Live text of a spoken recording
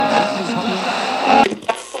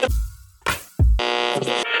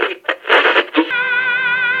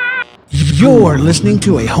You're listening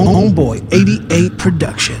to a Homeboy88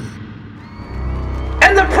 production.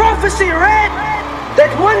 And the prophecy read that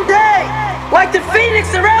one day, like the phoenix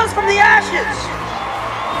arose from the ashes,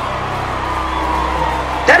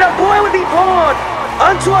 that a boy would be born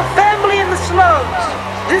unto a family in the slums.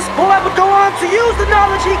 This boy would go on to use the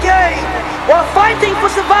knowledge he gained while fighting for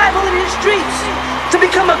survival in his streets to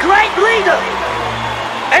become a great leader.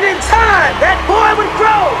 And in time, that boy would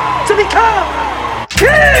grow to become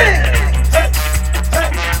king!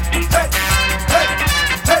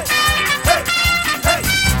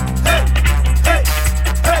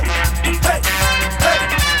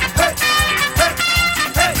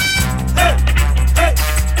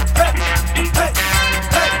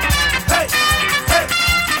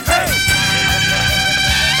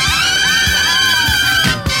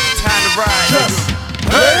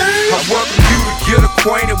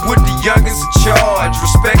 Acquainted with the youngest in charge,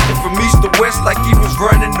 respected from east to west like he was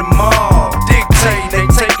running the mall. Dictating, ain't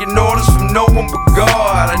taking orders from no one but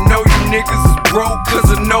God. I know you niggas is broke cause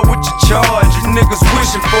I know what you charge. You niggas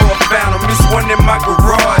wishing for a fountain, miss one in my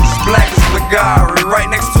garage. It's black as Ligari, right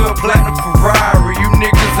next to a platinum Ferrari. You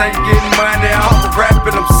niggas ain't getting money off the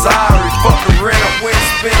rapping, I'm sorry. Fuck the rent, I went and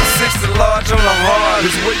spent 60 large on the hard.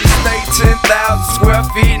 It's where you stay 10,000 square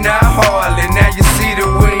feet, not hardly. Now you see that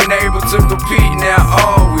we ain't able to compete now.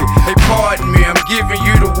 Hey, pardon me, I'm giving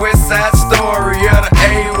you the west side story of the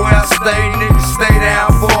A where I stay. Niggas stay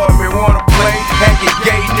down for me. Wanna play? Have your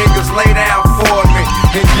gay niggas lay down for me.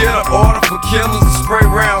 And get an order for killers to spray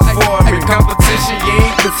rounds for me. Competition, you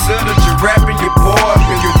ain't considered. You rapping, you bored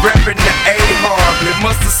me. You rapping the A hardly.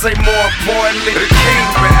 Must have say more importantly, the king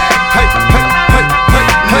back. Hey, hey, hey,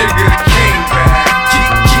 hey, nigga, the king back.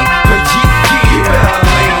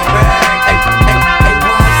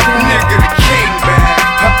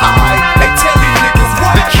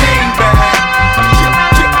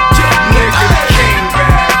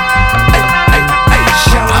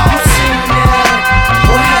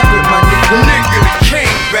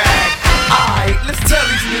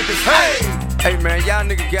 Hey man, y'all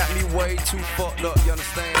niggas got me way too fucked up, you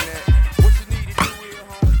understand that? What you need to do here,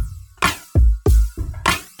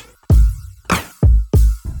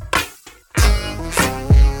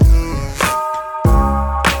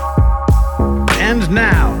 And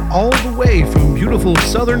now, all the way from beautiful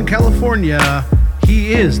Southern California,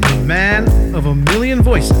 he is the man of a million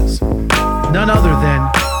voices. None other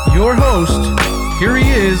than your host. Here he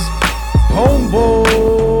is,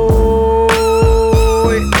 Homeboy88.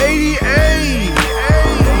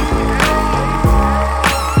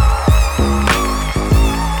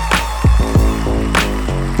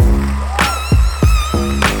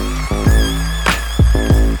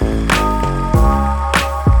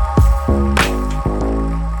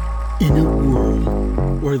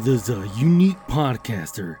 Where there's a unique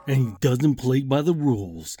podcaster and he doesn't play by the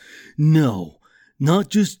rules. No, not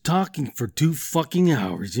just talking for 2 fucking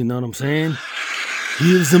hours, you know what I'm saying?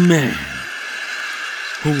 He is a man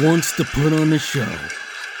who wants to put on a show.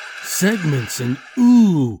 Segments and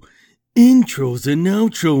intros and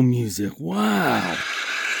outro music. Wow,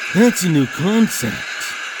 that's a new concept.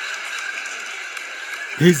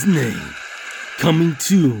 His name, coming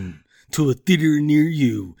soon to a theater near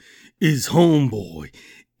you, is Homeboy88,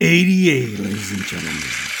 ladies and gentlemen.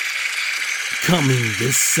 Coming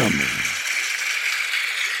this summer.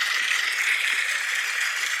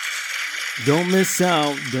 Don't miss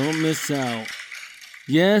out. Don't miss out.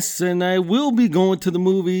 Yes, and I will be going to the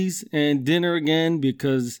movies and dinner again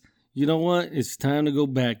because, you know what? It's time to go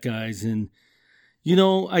back, guys. And, you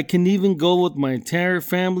know, I can even go with my entire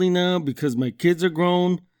family now because my kids are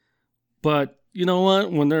grown. But, you know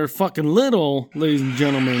what? When they're fucking little, ladies and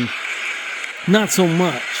gentlemen, not so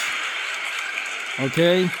much.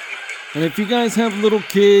 Okay? And if you guys have little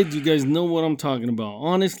kids, you guys know what I'm talking about.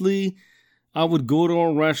 Honestly, I would go to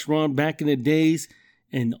a restaurant back in the days,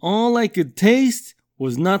 and all I could taste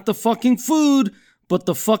was not the fucking food, but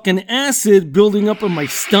the fucking acid building up in my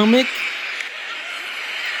stomach.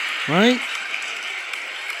 Right?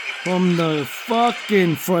 From the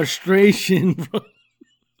fucking frustration, bro.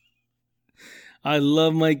 I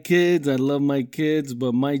love my kids,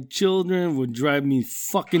 but my children would drive me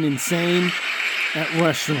fucking insane at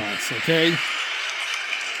restaurants, okay?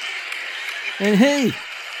 And hey,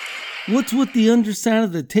 what's with the underside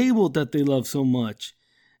of the table that they love so much?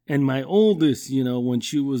 And my oldest, you know, when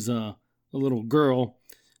she was a little girl,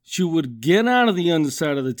 she would get out of the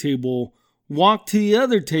underside of the table, walk to the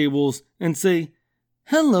other tables, and say,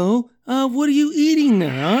 "Hello, what are you eating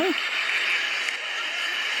now, huh?"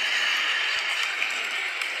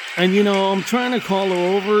 And, you know, I'm trying to call her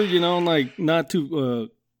over, you know, like, not to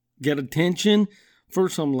get attention.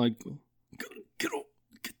 First, I'm like,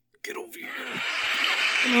 get over here.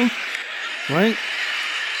 You know? Right?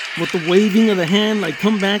 With the waving of the hand, like,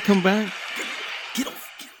 come back. Get over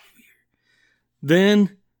here.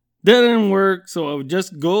 Then, that didn't work, so I would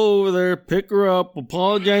just go over there, pick her up,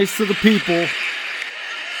 apologize to the people.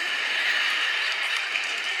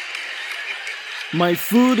 My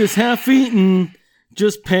food is half eaten.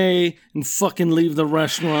 Just pay and fucking leave the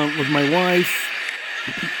restaurant with my wife.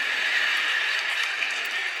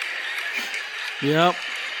 Yep.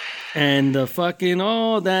 And the fucking,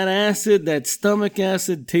 that stomach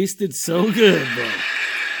acid tasted so good, bro.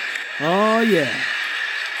 Oh, yeah.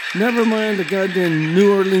 Never mind the goddamn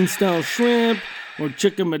New Orleans style shrimp or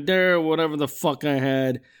chicken Madeira or whatever the fuck I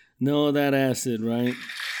had. No, that acid, right?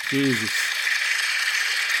 Jesus.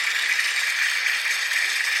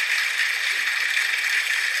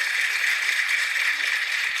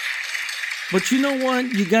 But you know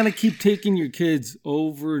what? You got to keep taking your kids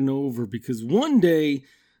over and over because one day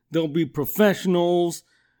they'll be professionals.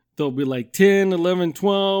 They'll be like 10, 11,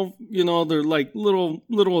 12. You know, they're like little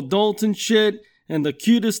adults and shit. And the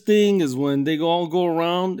cutest thing is when they all go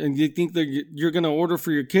around and you think that you're going to order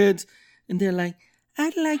for your kids. And they're like,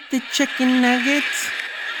 I'd like the chicken nuggets.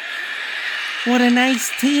 What a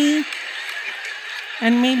nice tea.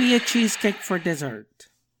 And maybe a cheesecake for dessert.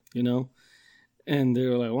 You know? And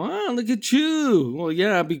they're like, wow, look at you. Well,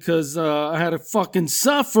 yeah, because I had to fucking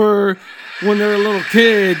suffer when they were little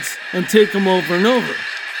kids and take them over and over.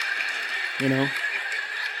 You know?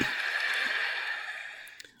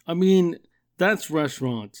 I mean, that's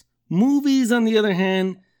restaurants. Movies, on the other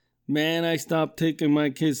hand, man, I stopped taking my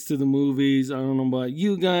kids to the movies. I don't know about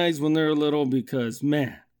you guys when they're little because,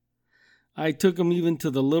 man, I took them even to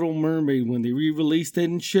The Little Mermaid when they re-released it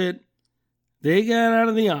and shit. They got out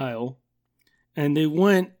of the aisle. And they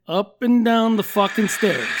went up and down the fucking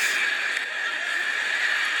stairs,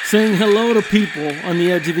 saying hello to people on the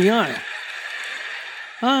edge of the aisle.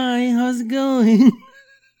 Hi, how's it going?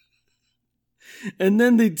 And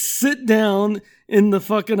then they'd sit down in the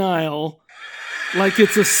fucking aisle like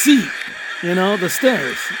it's a seat, you know, the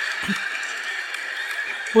stairs.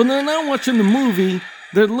 When they're not watching the movie,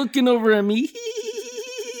 they're looking over at me,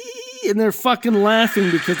 and they're fucking laughing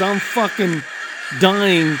because I'm fucking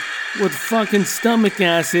dying with fucking stomach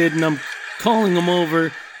acid, and I'm calling them over.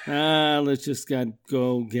 Let's just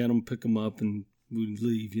go get them, pick them up, and we'd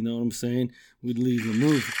leave. You know what I'm saying? We'd leave the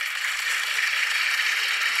movie.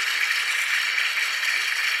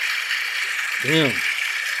 Damn.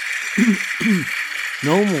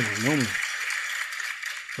 No more.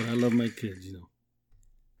 But I love my kids, you know.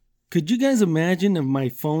 Could you guys imagine if my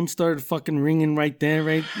phone started fucking ringing right there,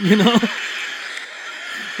 right? You know?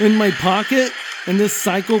 In my pocket? And this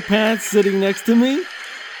psychopath sitting next to me?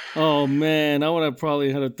 Oh, man, I would have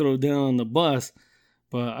probably had to throw down on the bus.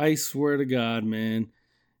 But I swear to God, man.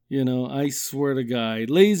 You know, I swear to God.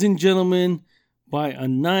 Ladies and gentlemen, buy a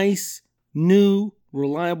nice, new,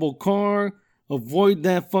 reliable car. Avoid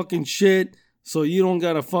that fucking shit so you don't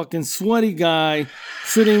got a fucking sweaty guy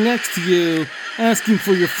sitting next to you asking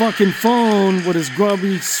for your fucking phone with his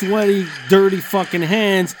grubby, sweaty, dirty fucking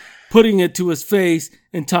hands, putting it to his face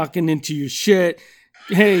and talking into your shit.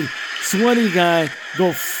 Hey, sweaty guy,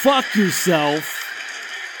 go fuck yourself.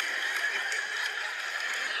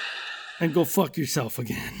 And go fuck yourself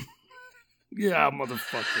again. Yeah,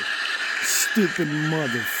 motherfucker. Stupid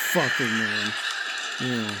motherfucker, man.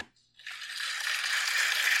 Yeah.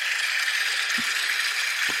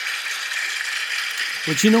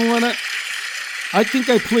 But you know what? I think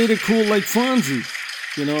I played it cool like Fonzie.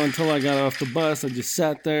 You know, until I got off the bus, I just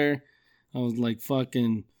sat there. I was like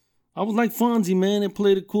Fonzie, man. I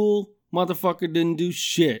played it cool. Motherfucker didn't do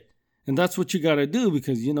shit. And that's what you gotta do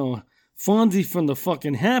because, you know, Fonzie from the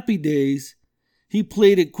fucking Happy Days, he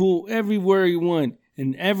played it cool everywhere he went.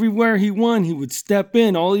 And everywhere he went, he would step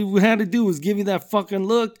in. All he had to do was give you that fucking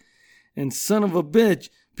look. And son of a bitch,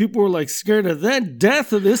 people were like scared of that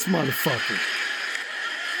death of this motherfucker.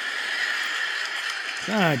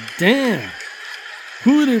 God damn.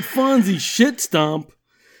 Who did Fonzie shit stomp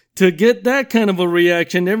to get that kind of a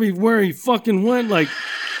reaction everywhere he fucking went? Like,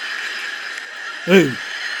 hey,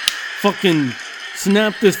 fucking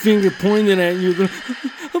snapped his finger, pointed at you.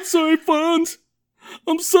 I'm sorry, Fonz.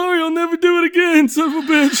 I'm sorry, I'll never do it again, son of a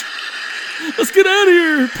bitch. Let's get out of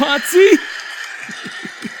here, Potsy.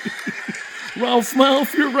 Ralph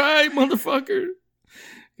Mouth, you're right, motherfucker.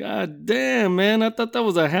 God damn, man. I thought that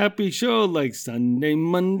was a happy show. Like Sunday,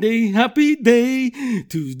 Monday, happy day.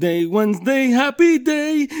 Tuesday, Wednesday, happy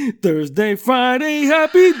day. Thursday, Friday,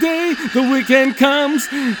 happy day. The weekend comes.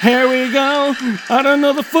 Here we go. I don't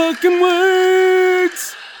know the fucking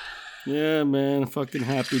words. Yeah, man, fucking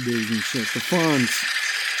Happy Days and shit. The funds.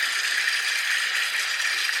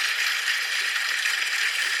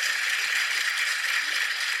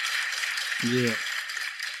 Yeah.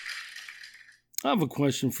 I have a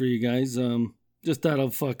question for you guys. Just out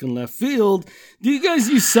of fucking left field. Do you guys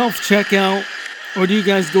use self-checkout? Or do you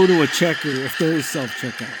guys go to a checker if there is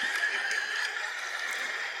self-checkout?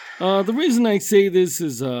 The reason I say this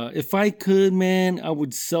is, if I could, man, I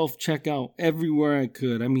would self-checkout everywhere I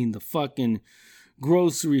could. I mean, the fucking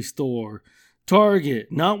grocery store,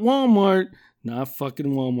 Target, not Walmart, not fucking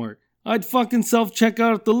Walmart. I'd fucking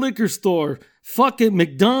self-checkout at the liquor store. Fuck it,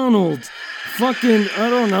 McDonald's. Fucking, I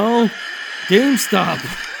don't know, GameStop.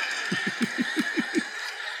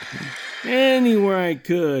 Anywhere I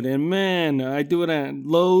could. And man, I do it at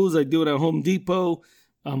Lowe's. I do it at Home Depot.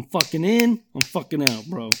 I'm fucking in. I'm fucking out,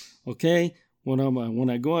 bro. Okay? When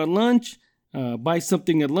I go at lunch, buy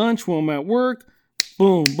something at lunch when I'm at work.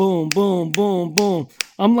 Boom, boom, boom, boom, boom.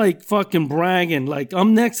 I'm like fucking bragging. Like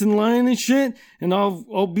I'm next in line and shit. And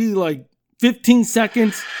I'll be like 15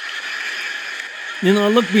 seconds. You know, I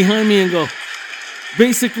look behind me and go,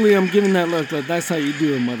 basically I'm giving that look like that's how you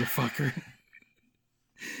do it, motherfucker.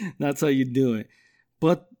 That's how you do it.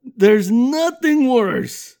 But there's nothing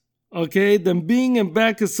worse, okay, than being in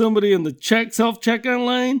back of somebody in the self-checkout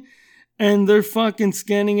line and they're fucking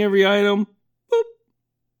scanning every item. Boop.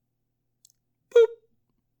 Boop.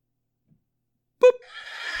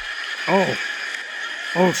 Boop.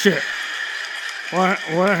 Oh shit. What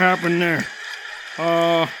happened there?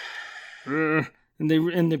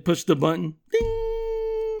 And they push the button. Ding.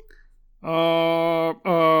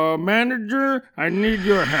 Manager, I need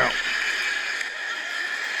your help.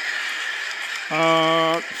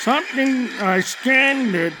 Something I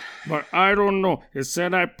scanned it, but I don't know. It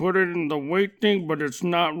said I put it in the weight thing, but it's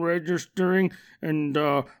not registering, and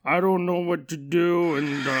I don't know what to do,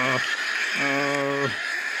 and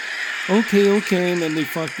okay, and then they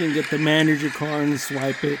fucking get the manager card and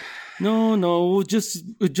swipe it. No, it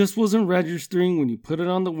just wasn't registering. When you put it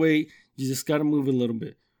on the weight, you just gotta move it a little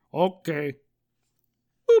bit. Okay.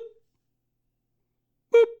 Boop.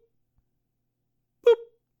 Boop.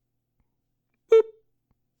 Boop.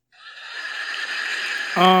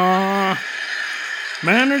 Boop.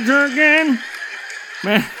 Manager again?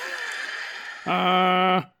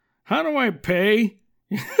 How do I pay?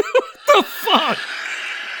 What the fuck?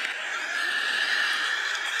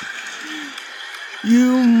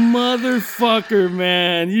 You motherfucker,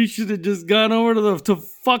 man. You should have just gone over to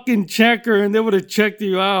fucking checker and they would have checked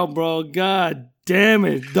you out, bro. God damn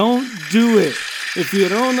it. Don't do it. If you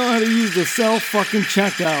don't know how to use the self-fucking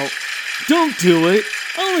checkout, don't do it.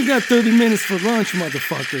 I only got 30 minutes for lunch,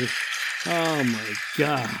 motherfucker. Oh my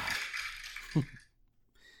God.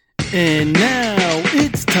 And now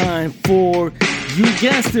it's time for, you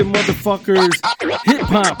guessed it, motherfuckers, Hip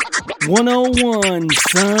Hop 101,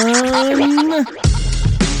 son.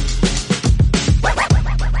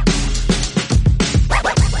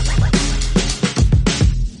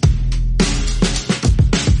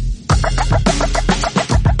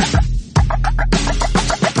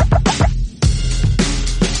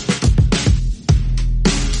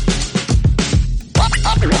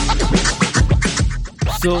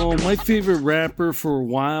 So my favorite rapper for a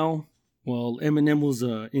while, well, Eminem was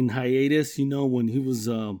in hiatus, you know, when he was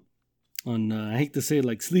on, I hate to say it,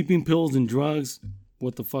 like sleeping pills and drugs,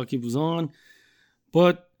 what the fuck he was on.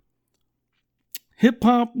 But hip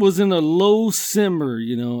hop was in a low simmer,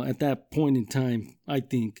 you know, at that point in time, I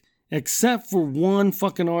think. Except for one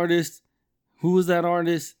fucking artist. Who was that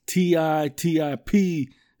artist? T.I.P.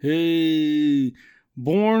 Hey.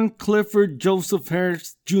 Born Clifford Joseph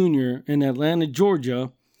Harris Jr. in Atlanta,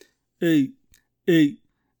 Georgia. You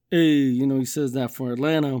know, he says that for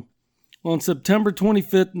Atlanta. On September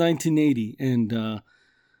 25th, 1980. And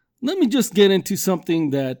let me just get into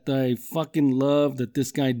something that I fucking love that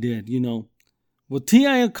this guy did, you know. What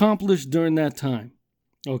T.I. accomplished during that time,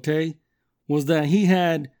 okay, was that he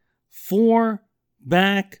had 4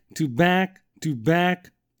 back-to-back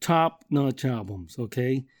top-notch albums,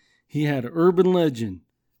 okay? He had Urban Legend,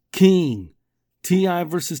 King, T.I.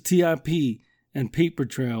 versus T.I.P., and Paper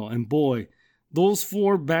Trail. And boy, those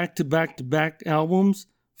 4 back-to-back albums,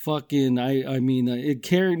 fucking, I mean, it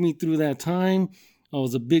carried me through that time. I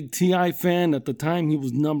was a big T.I. fan. At the time, he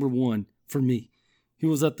was number 1 for me. He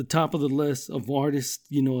was at the top of the list of artists,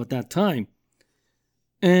 you know, at that time.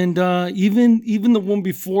 And even the one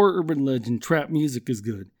before Urban Legend, Trap Music, is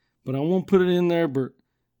good. But I won't put it in there, but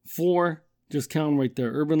 4... just count right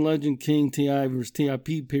there. Urban Legend, King, T.I. versus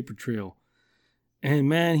T.I.P., Paper Trail. And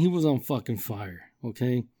man, he was on fucking fire,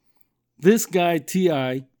 okay? This guy,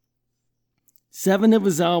 T.I., 7 of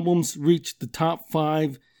his albums reached the top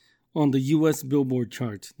 5 on the U.S. Billboard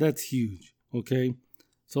charts. That's huge, okay?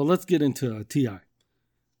 So let's get into T.I.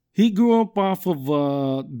 He grew up off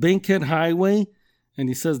of Bankhead Highway, and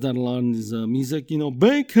he says that a lot in his music. You know,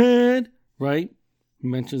 Bankhead, right? He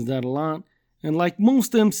mentions that a lot. And like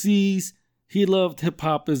most MCs, he loved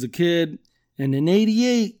hip-hop as a kid. And in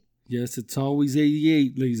 88, yes, it's always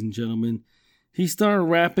 88, ladies and gentlemen, he started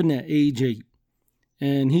rapping at age 8.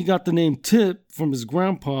 And he got the name Tip from his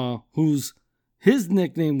grandpa, his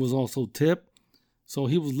nickname was also Tip. So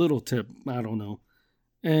he was Little Tip, I don't know.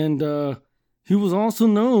 And he was also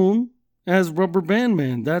known as Rubber Band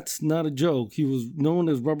Man. That's not a joke. He was known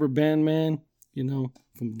as Rubber Band Man, you know,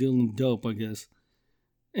 from dealing dope, I guess.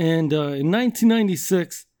 And in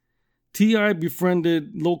 1996, T.I.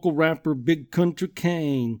 befriended local rapper Big Country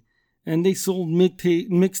Kane, and they sold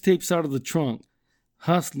mixtapes out of the trunk.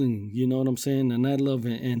 Hustling, you know what I'm saying? And I love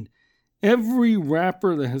it. And every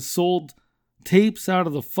rapper that has sold tapes out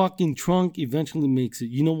of the fucking trunk eventually makes it.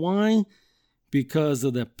 You know why? Because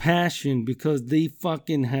of the passion, because they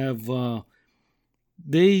fucking have,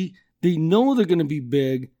 they know they're going to be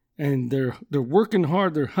big, and they're working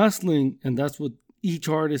hard, they're hustling, and that's what each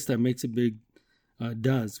artist that makes it big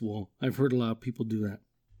does. Well, I've heard a lot of people do that.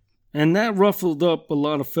 And that ruffled up a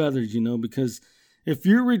lot of feathers, you know, because if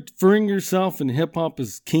you're referring yourself in hip-hop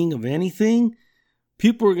as king of anything,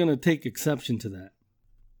 people are going to take exception to that.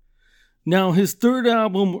 Now, his third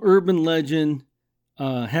album, Urban Legend,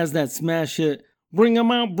 has that smash hit, bring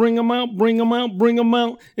 'em out, bring 'em out, bring 'em out, bring 'em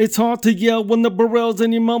out. It's hard to yell when the barrel's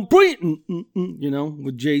in your mouth, you know,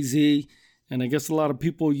 with Jay-Z. And I guess a lot of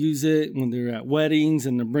people use it when they're at weddings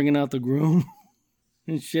and they're bringing out the groom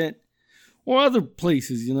and shit. Or other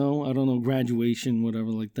places, you know, I don't know, graduation, whatever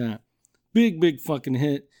like that. Big fucking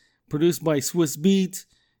hit. Produced by Swiss Beats.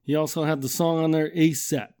 He also had the song on there,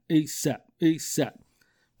 ASAP, ASAP, ASAP.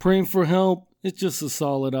 Praying for Help. It's just a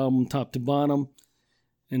solid album, top to bottom.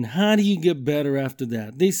 And how do you get better after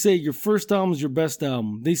that? They say your first album is your best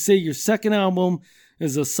album. They say your second album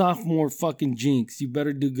is a sophomore fucking jinx. You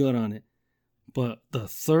better do good on it. But the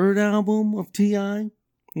third album of T.I.,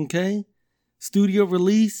 okay, studio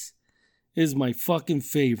release, is my fucking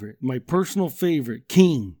favorite. My personal favorite,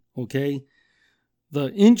 King, okay?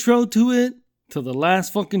 The intro to it, to the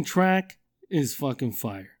last fucking track, is fucking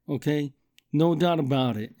fire, okay? No doubt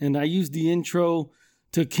about it. And I use the intro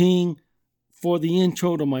to King for the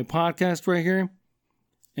intro to my podcast right here.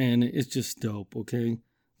 And it's just dope, okay?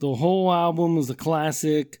 The whole album is a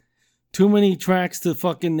classic. Too many tracks to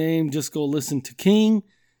fucking name. Just go listen to King.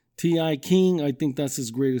 T.I. King, I think that's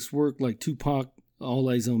his greatest work. Like Tupac, All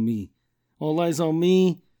Eyes on Me. All Eyes on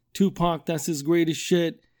Me, Tupac, that's his greatest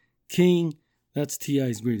shit. King, that's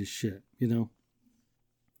T.I.'s greatest shit, you know?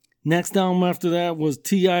 Next album after that was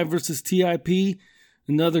T.I. versus T.I.P.,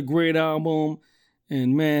 another great album.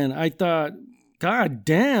 And man, I thought, God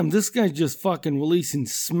damn, this guy's just fucking releasing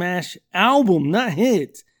smash album, not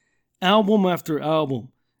hits. Album after album.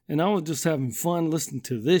 And I was just having fun listening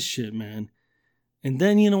to this shit, man. And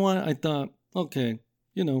then, you know what? I thought, okay,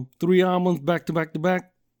 you know, 3 albums back to back to back.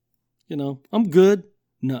 You know, I'm good.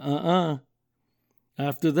 Nuh-uh-uh.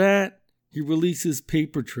 After that, he releases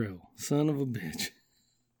Paper Trail. Son of a bitch.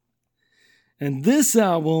 And this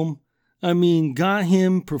album, I mean, got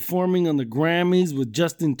him performing on the Grammys with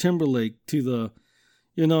Justin Timberlake to the,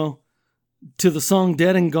 you know, to the song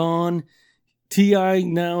Dead and Gone. T.I.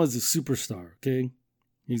 now is a superstar, okay?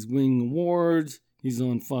 He's winning awards. He's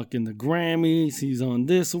on fucking the Grammys. He's on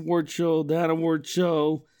this award show, that award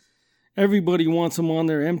show. Everybody wants him on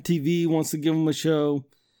there. MTV wants to give him a show.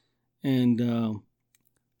 And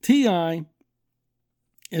T.I.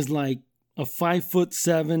 is like a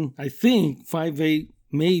 5'7", I think, 5'8",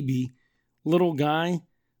 maybe, little guy.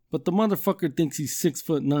 But the motherfucker thinks he's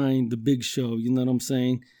 6'9", the Big Show, you know what I'm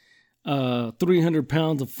saying? 300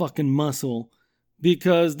 pounds of fucking muscle.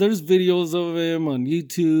 Because there's videos of him on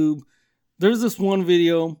YouTube. There's this one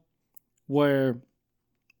video where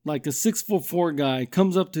like a 6'4" guy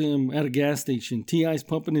comes up to him at a gas station. T.I.'s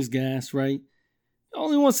pumping his gas, right?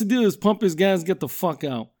 All he wants to do is pump his gas, get the fuck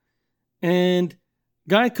out. And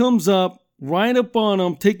guy comes up, right up on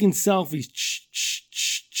him, taking selfies.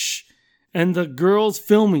 And the girl's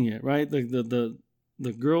filming it, right? The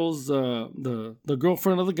girl's the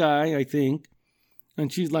girlfriend of the guy, I think.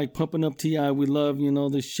 And she's like pumping up T.I. We love, you know,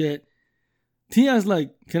 this shit. T.I.'s like,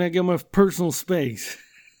 can I get my personal space?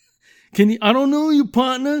 I don't know you,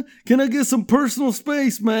 partner. Can I get some personal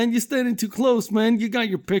space, man? You're standing too close, man. You got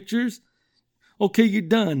your pictures. Okay, you're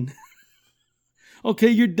done. Okay,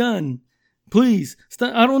 you're done. Please,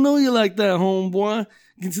 I don't know you like that, homeboy.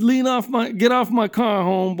 Get off my car,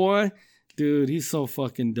 homeboy. dude, he's so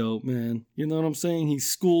fucking dope, man. You know what I'm saying? He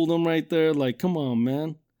schooled him right there. Like, come on,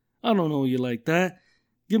 man. I don't know you like that.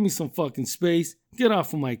 Give me some fucking space. Get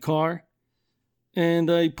off of my car. And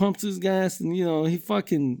he pumps his gas and, you know, he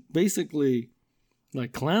fucking basically,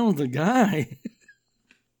 like, clowns the guy.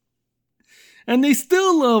 And they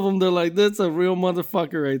still love him. They're like, that's a real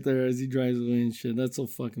motherfucker right there as he drives away and shit. That's so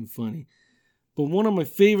fucking funny. But one of my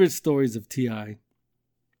favorite stories of T.I.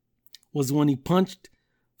 was when he punched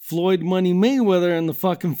Floyd Money Mayweather in the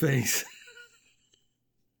fucking face.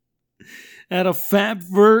 at a fat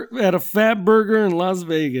burger in Las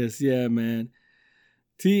Vegas. Yeah, man.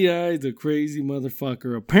 T.I. is a crazy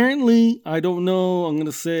motherfucker. Apparently, I don't know. I'm going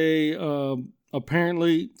to say,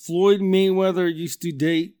 apparently, Floyd Mayweather used to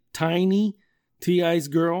date Tiny, T.I.'s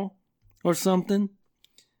girl, or something.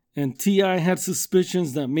 And T.I. had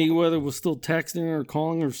suspicions that Mayweather was still texting her or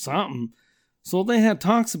calling her something. So they had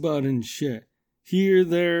talks about it and shit. Here,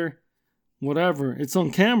 there, whatever. It's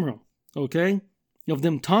on camera, okay? Of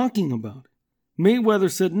them talking about it.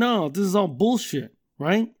 Mayweather said, no, this is all bullshit,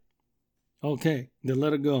 right? Okay, they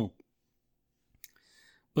let it go.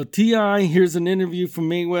 But T.I. hears an interview from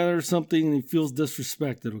Mayweather or something and he feels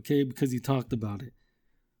disrespected, okay? Because he talked about it.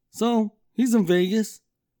 So, he's in Vegas.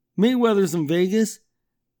 Mayweather's in Vegas.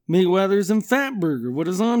 Mayweather's in Fatburger with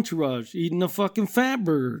his entourage, eating a fucking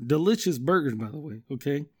Fatburger. Delicious burgers, by the way,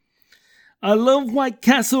 okay? I love White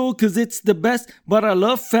Castle because it's the best, but I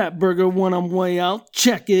love Fatburger when I'm way out.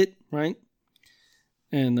 Check it, right?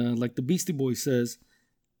 And like the Beastie Boy says,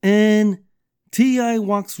 and T.I.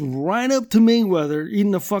 walks right up to Mayweather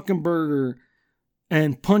eating the fucking burger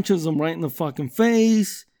and punches him right in the fucking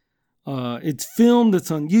face. It's filmed. It's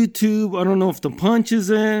on YouTube. I don't know if the punch is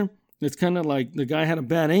in. It's kind of like the guy had a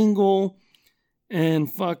bad angle.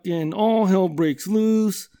 And fucking all hell breaks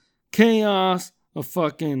loose. Chaos. A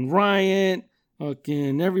fucking riot.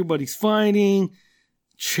 Fucking everybody's fighting.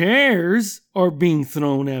 Chairs are being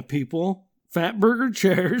thrown at people. Fatburger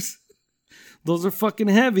chairs. Those are fucking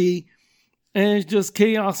heavy. And it's just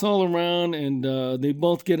chaos all around. And they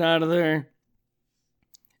both get out of there.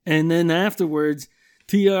 And then afterwards,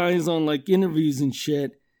 T.I. is on like interviews and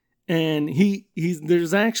shit. And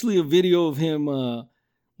there's actually a video of him,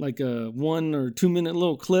 like a 1 or 2 minute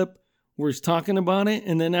little clip where he's talking about it.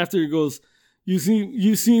 And then after he goes, you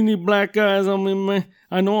see any black guys? I mean, man,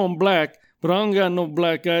 I know I'm black, but I don't got no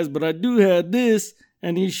black guys, but I do have this.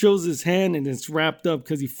 And he shows his hand and it's wrapped up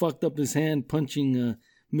because he fucked up his hand punching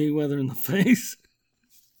Mayweather in the face.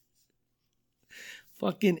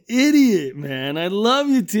 Fucking idiot, man. I love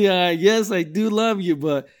you, T.I. Yes, I do love you,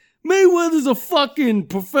 but Mayweather's a fucking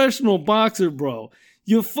professional boxer, bro.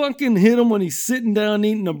 You fucking hit him when he's sitting down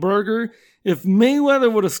eating a burger. If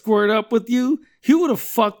Mayweather would have squared up with you, he would have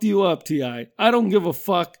fucked you up, T.I. I don't give a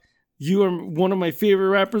fuck. You are one of my favorite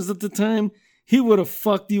rappers at the time. He would have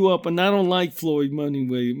fucked you up, and I don't like Floyd Money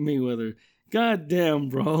Mayweather. God damn,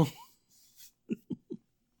 bro.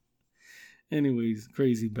 Anyways,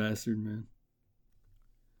 crazy bastard, man.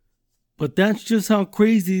 But that's just how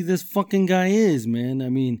crazy this fucking guy is, man. I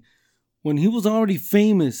mean, when he was already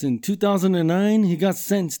famous in 2009, he got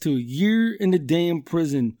sentenced to a year and a day in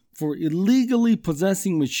prison for illegally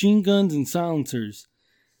possessing machine guns and silencers.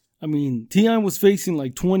 I mean, T.I. was facing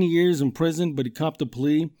like 20 years in prison, but he copped a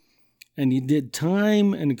plea. And he did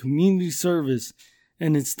time and community service.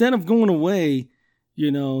 And instead of going away,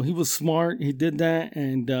 you know, he was smart. He did that.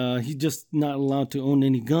 And he's just not allowed to own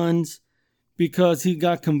any guns. Because he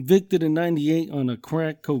got convicted in 98 on a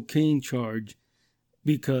crack cocaine charge.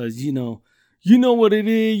 Because, you know what it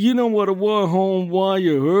is. You know what it was, homeboy.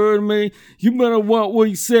 You heard me? You better watch what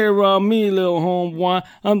you say around me, little homeboy.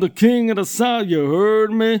 I'm the king of the South. You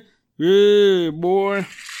heard me? Yeah, boy.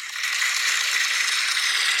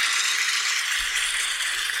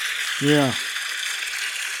 Yeah.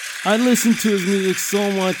 I listened to his music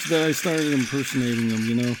so much that I started impersonating him,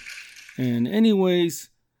 you know. And anyways,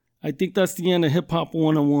 I think that's the end of Hip Hop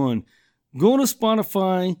 101. Go to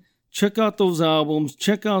Spotify, check out those albums,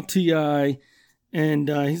 check out T.I., and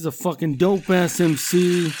he's a fucking dope-ass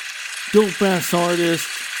MC, dope-ass artist,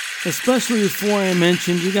 especially his 4 I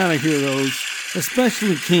mentioned. You gotta hear those,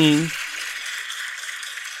 especially King.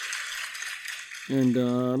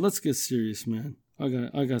 And let's get serious, man.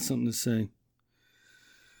 I got something to say.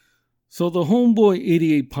 So the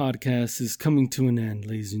Homeboy88 podcast is coming to an end,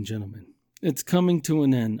 ladies and gentlemen. It's coming to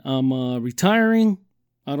an end. I'm retiring.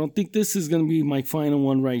 I don't think this is going to be my final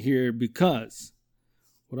one right here because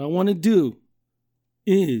what I want to do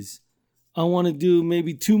is I want to do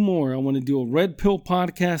maybe 2 more. I want to do a Red Pill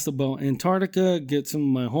podcast about Antarctica, get some of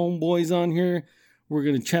my homeboys on here. We're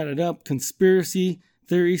going to chat it up conspiracy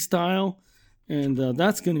theory style. And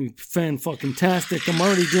that's going to be fan-fucking-tastic. I'm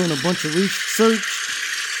already doing a bunch of research.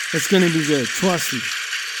 It's going to be good. Trust me.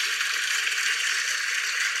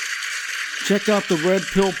 Check out the Red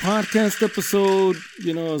Pill podcast episode.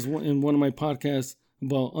 You know, as in one of my podcasts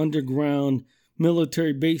about underground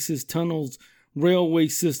military bases, tunnels, railway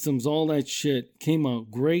systems, all that shit. Came out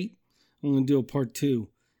great. I'm going to do a part 2.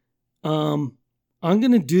 I'm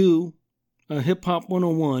going to do a Hip Hop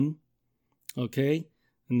 101. Okay?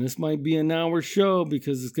 And this might be an hour show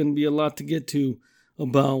because it's going to be a lot to get to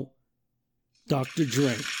about Dr.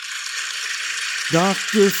 Dre.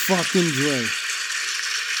 Dr. fucking Dre.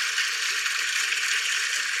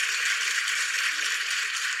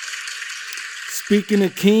 Speaking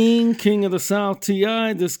of King of the South,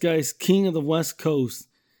 T.I., this guy's king of the West Coast.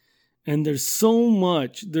 And there's so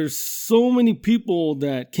many people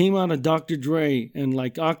that came out of Dr. Dre and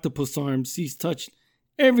like Octopus Arms. He's touched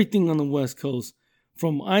everything on the West Coast.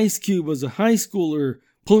 From Ice Cube as a high schooler,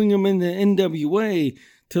 pulling him into NWA,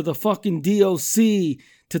 to the fucking DOC,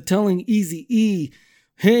 to telling Eazy-E,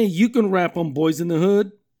 hey, you can rap on Boys in the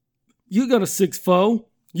Hood. You got a 6'4".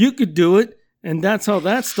 You could do it. And that's how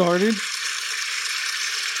that started.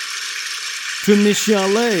 To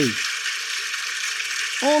Michelle.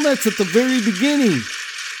 All that's at the very beginning.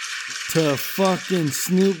 To fucking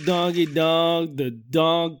Snoop Doggy Dogg, the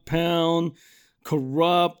Dog Pound,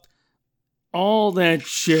 Corrupt, all that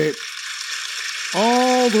shit.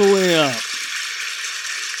 All the way up.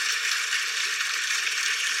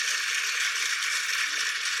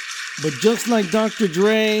 But just like Dr.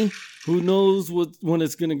 Dre, who knows when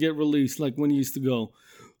it's going to get released, like when he used to go,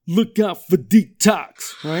 look out for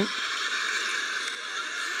Detox, right?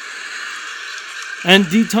 And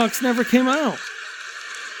Detox never came out.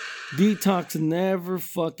 Detox never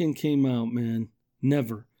fucking came out, man.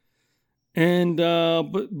 Never. And,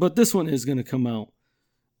 but this one is going to come out.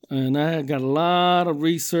 And I got a lot of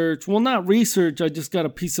research. Well, not research. I just got to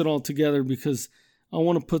piece it all together because I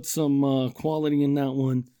want to put some quality in that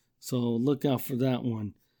one. So look out for that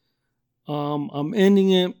one. I'm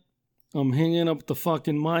ending it. I'm hanging up the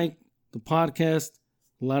fucking mic, the podcast.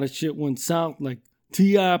 A lot of shit went south, like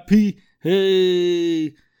TIP.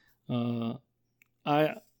 Hey, to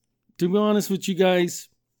be honest with you guys,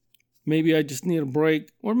 maybe I just need a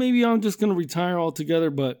break, or maybe I'm just gonna retire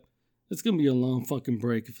altogether. But it's gonna be a long fucking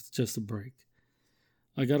break if it's just a break.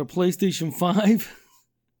 I got a PlayStation 5.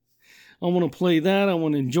 I want to play that. I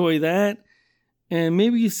want to enjoy that, and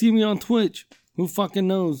maybe you see me on Twitch. Who fucking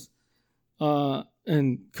knows?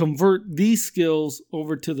 And convert these skills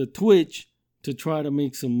over to the Twitch to try to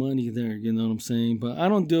make some money there, you know what I'm saying? But I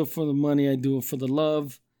don't do it for the money, I do it for the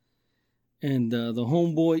love. And the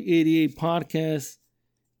Homeboy88 podcast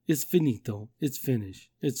is finito. It's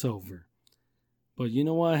finished. It's over. But you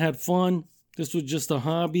know what? I had fun. This was just a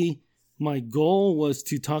hobby. My goal was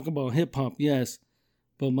to talk about hip-hop, yes.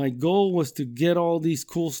 But my goal was to get all these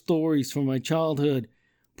cool stories from my childhood,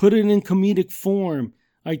 put it in comedic form.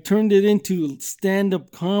 I turned it into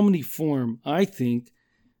stand-up comedy form, I think.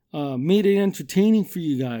 Made it entertaining for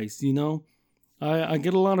you guys, you know. I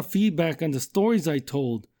get a lot of feedback on the stories I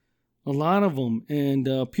told. A lot of them.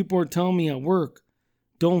 And people are telling me at work,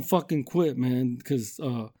 don't fucking quit, man. Because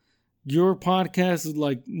your podcast is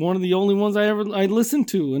like one of the only ones I listen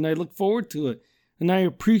to. And I look forward to it. And I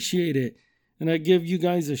appreciate it. And I give you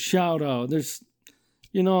guys a shout out. There's,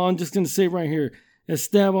 you know, I'm just going to say right here,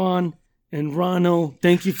 Esteban and Rano,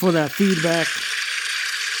 thank you for that feedback.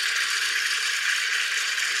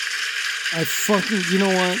 I fucking, you know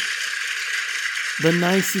what? The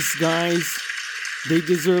nicest guys, they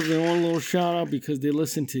deserve their own little shout out because they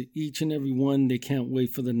listen to each and every one. They can't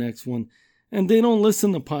wait for the next one. And they don't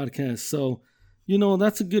listen to podcasts. So, you know,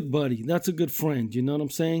 that's a good buddy. That's a good friend. You know what I'm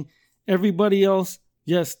saying? Everybody else,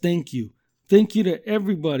 yes, thank you. Thank you to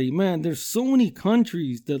everybody. Man, there's so many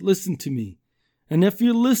countries that listen to me. And if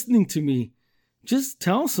you're listening to me, just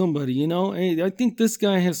tell somebody, you know, hey, I think this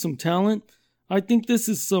guy has some talent. I think this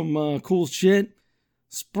is some cool shit.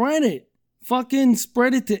 Spread it. Fucking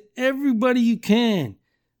spread it to everybody you can.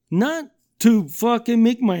 Not to fucking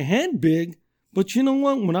make my head big, but you know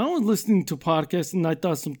what? When I was listening to podcasts and I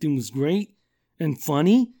thought something was great and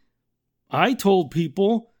funny, I told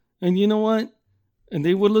people, and you know what? And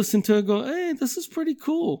they would listen to it and go, hey, this is pretty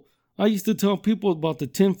cool. I used to tell people about the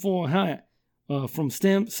tinfoil hat from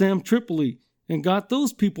Sam Tripoli and got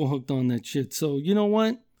those people hooked on that shit. So you know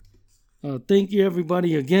what? Thank you,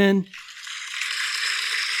 everybody, again.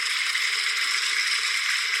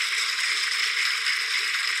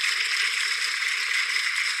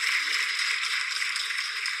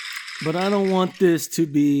 But I don't want this to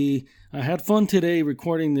be... I had fun today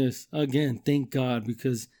recording this. Again, thank God,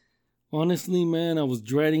 because Honestly, man, I was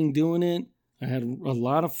dreading doing it. I had a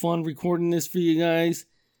lot of fun recording this for you guys.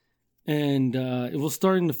 And it was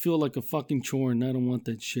starting to feel like a fucking chore, and I don't want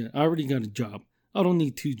that shit. I already got a job. I don't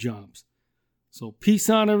need 2 jobs. So peace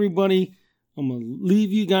out, everybody. I'm going to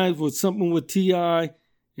leave you guys with something with T.I.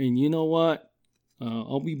 And you know what?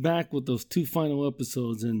 I'll be back with those 2 final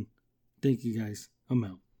episodes. And thank you guys. I'm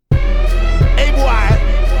out. Hey,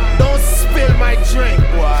 boy. Don't spill my drink,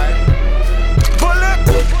 boy. Bullet.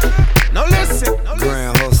 Now listen.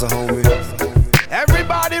 Grand hustle, homie.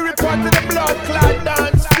 Everybody report to the blood clot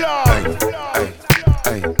dance floor.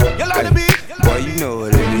 Hey, You like the beat? boy, you know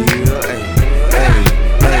what it is. Hey.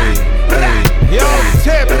 Yo,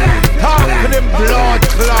 Tip, talk to them blood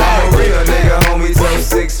clot. I'm a real nigga, homie, told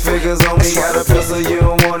 6 figures on me. Got a pistol, you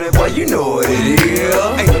don't want it, boy, you know what it is.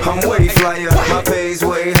 I'm way flyer, my pay's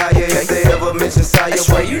way higher. If they ever mention sire,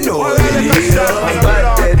 boy, you know what it is. I'm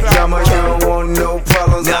about that drama, you don't want no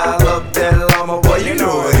problems. I love that llama, boy, you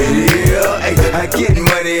know what it is. I get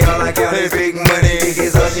money, all I got is big money.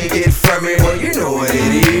 It's all she get from me, boy, you know what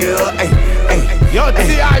it is. Yo,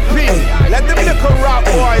 TIP, let them little rock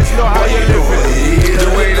boys know how you living.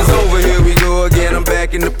 The wait is over, here we go again, I'm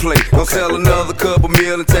back in the play. Gon' sell another couple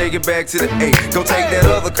meal and take it back to the 8. Gon' take that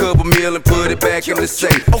other couple meal and put it back in the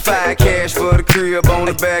safe. 5 cash for the crib on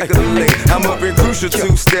the back of the lake. I'm up in Crucial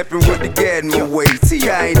 2, stepping with the gat in my way. See,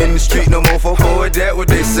 I ain't in the street no more, for boy, that what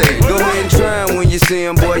they say. Go ahead and try 'em when you see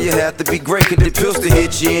 'em, boy, you have to be great. Cause the pistol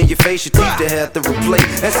hit you in your face, your teeth to have to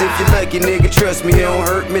replace. That's if you're lucky, nigga, trust me, it don't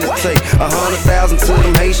hurt me to take 100,000 to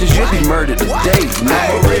them Haitians, you'll be murdered today. Now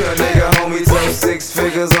I'm a real nigga, homie, told 6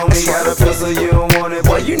 figures on me. Got a pistol, you don't want it,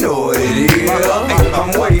 boy, you know what it is.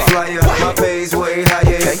 I'm way flyer, my pay's way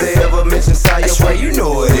higher. If they ever mention sire, boy, you know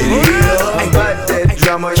what it is. About that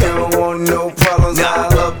drama, you don't want no problems. I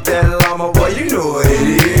love that llama, boy, you know what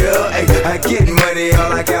it is. I get money,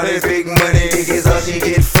 all I got is big money. It's all she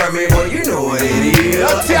get from me, boy, you know what it is. Yo,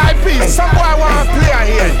 TIP, some boy wanna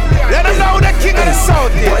play here. Let them know the king of the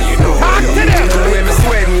south is. Talk to them. Women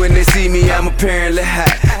sweating when they see me, I'm apparently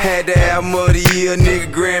hot. Had the album of the year, nigga,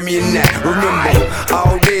 Grammy or not. Remember,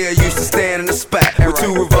 all day I used to stand in the spot with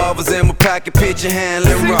 2 revolvers in my pocket, picture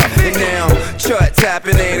handling rock. And now, chart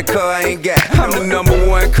tapping ain't a car I ain't got. I'm the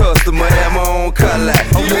 #1 customer, have my own car lot.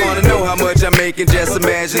 You wanna know how much I'm making, just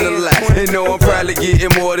imagine a lot. And know I'm probably getting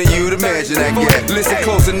more than you'd imagine I get. Listen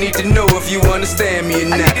close, I need to know if you understand me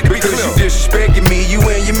or not. Because you disrespecting me, you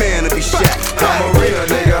and your man will be shot. I'm a real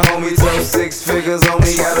nigga, homie, told 6 figures on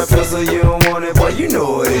me. Got a pistol, you don't want it, boy, you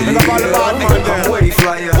know what it is. I'm way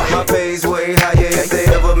flyer, my pay's way higher. If they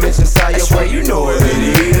ever mention sire, boy, you know what it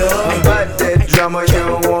is. About that drama, you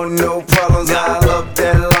don't want no problems. I love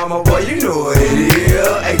that llama, boy, you know what it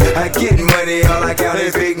is. I get money, all I got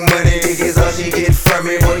is big money. It's all she get from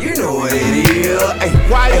me, boy, you know what it is.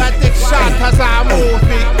 Why you take shot as a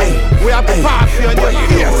movie? We have to pass you on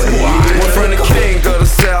your face. From the king of the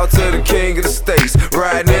south to the king of the states.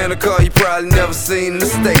 Riding in a car you probably never seen in the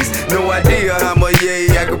States. No idea how much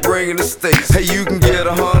I could bring in the States. Hey, you can get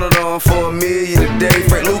 100 on for $1 million a day.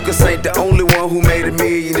 Frank Lucas ain't the only one who made $1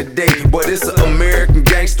 million a day. But it's an American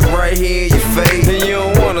gangster right here in your face. And you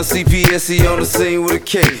don't wanna see PSC on the scene with a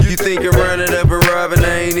K. You think you're running up and robbing,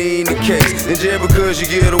 that ain't even the case. And just because you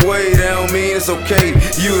get away, that don't mean it's okay.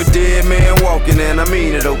 You a dead man walking, and I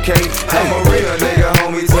mean it, okay? I'm a real nigga,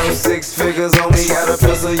 homie, told 6 figures on me. Got a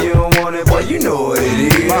pistol, you don't want it, boy, you know what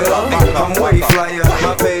it is. I'm way flyer,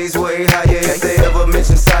 my pay's way higher. If they ever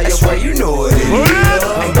mention sire, boy, you know what it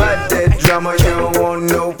is. About that drama, you don't want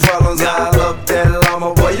no problems. I love that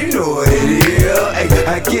llama, boy, you know what it is.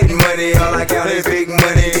 I get money, all I got is big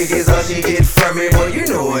money. It's all she get from me, boy, you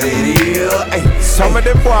know what it is. Some of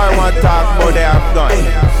the boys want to talk about their gun.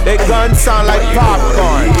 They guns sound like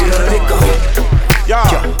popcorn. Yo,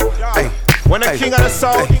 when the king of the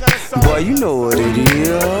south, boy, you know what it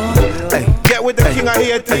is. get with the king of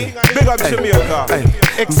Haiti. Big up Jamaica.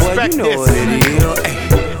 Expect boy, you know this. what it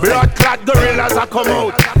is. Blood clot gorillas are come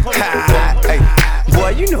out. Boy,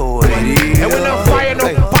 you know what it is. And we don't fire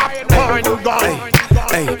no popcorn gun.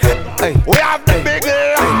 We have the big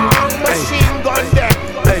long machine gun there.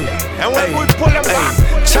 And when we pull them back,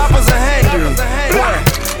 choppers are hangry. blah,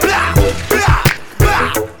 blah, blah,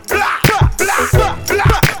 blah, blah, blah,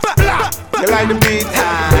 blah, blah. You like the beat?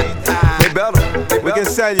 They better. We can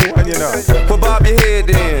sell you one, you know. Put Bob your head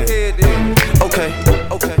in. Okay.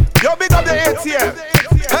 Yo, big up the ATM.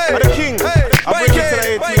 Hey, the king. I bring you to the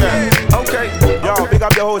ATM. Okay. Yo, big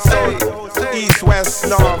up the whole soul.